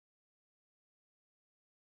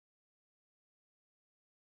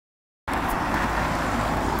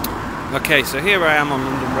Okay, so here I am on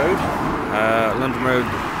London Road,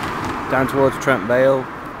 down towards Trent Vale,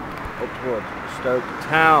 up towards Stoke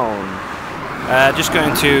Town. Just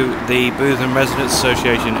going to the Boothen Residents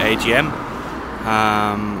Association AGM.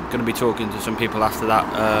 Going to be talking to some people after that.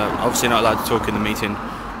 Obviously not allowed to talk in the meeting.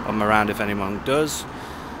 I'm around if anyone does.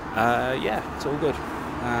 Yeah, it's all good.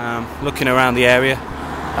 Looking around the area,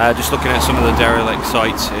 just looking at some of the derelict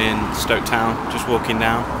sites in Stoke Town, just walking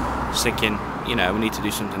down, just thinking, you know, we need to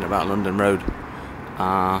do something about London Road.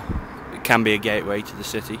 It can be a gateway to the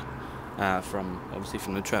city, obviously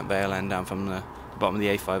from the Trent Vale end down from the bottom of the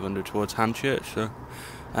A500 towards Handchurch.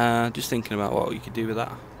 So just thinking about what you could do with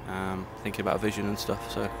that, thinking about vision and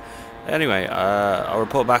stuff. So anyway, I'll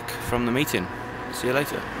report back from the meeting. See you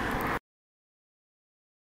later.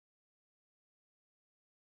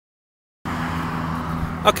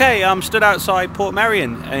 Okay, I'm stood outside Port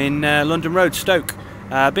Merion in London Road, Stoke.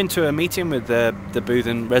 I've been to a meeting with the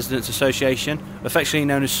Boothen Residents Association, affectionately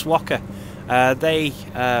known as SWOCA.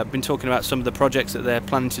 They've been talking about some of the projects that they're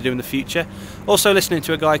planning to do in the future. Also listening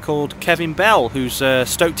to a guy called Kevin Bell, who's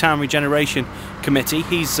Stoke Town Regeneration Committee.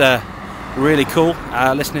 He's really cool,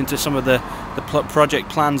 listening to some of the project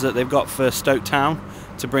plans that they've got for Stoke Town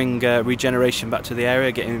to bring regeneration back to the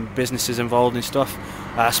area, getting businesses involved and stuff.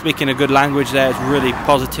 Speaking a good language there, it's really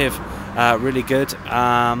positive, really good.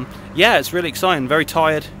 Yeah, it's really exciting. Very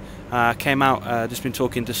tired. Came out, just been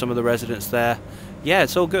talking to some of the residents there. Yeah,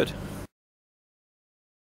 it's all good.